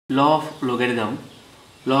law of logarithm,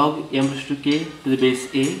 log m raised to k to the base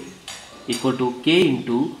a equal to k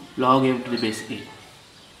into log m to the base a.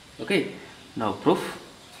 Okay, now proof.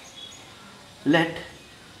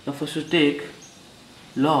 Now first we take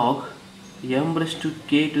log m raised to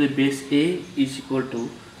k to the base a is equal to,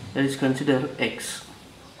 that is consider x,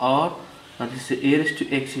 or now this is a raised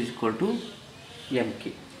to x is equal to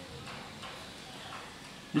mk.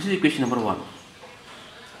 This is equation number 1.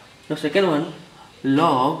 Now second one,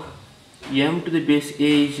 log m to the base a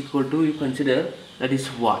is equal to, you consider that is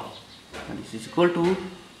y, and this is equal to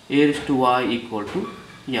a raised to y equal to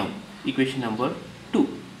m. Equation number 2.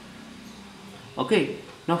 Okay,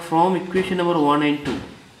 now from equation number 1 and 2,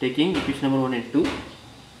 taking equation number 1 and 2,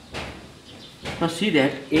 now see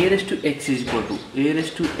that a raised to x is equal to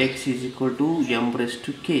m raised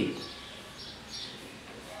to k,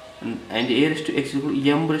 and a raised to x is equal to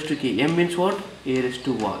m raised to k. M means what? A raised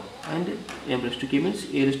to y, and m raised to k means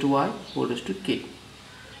a raised to y whole raised to k,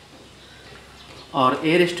 or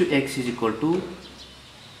a raised to x is equal to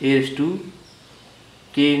a raised to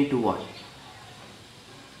k into y.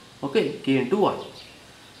 Okay, k into y.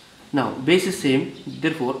 Now base is same,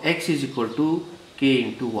 therefore x is equal to k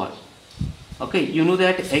into y. Okay, you know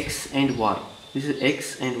that x and y, this is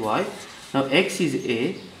x and y. Now x is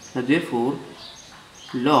a, now therefore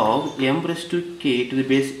log m raised to k to the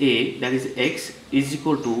base a, that is x, is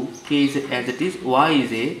equal to k is as it is, y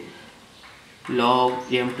is a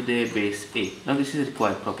log m to the base a. Now this is a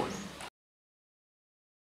required property.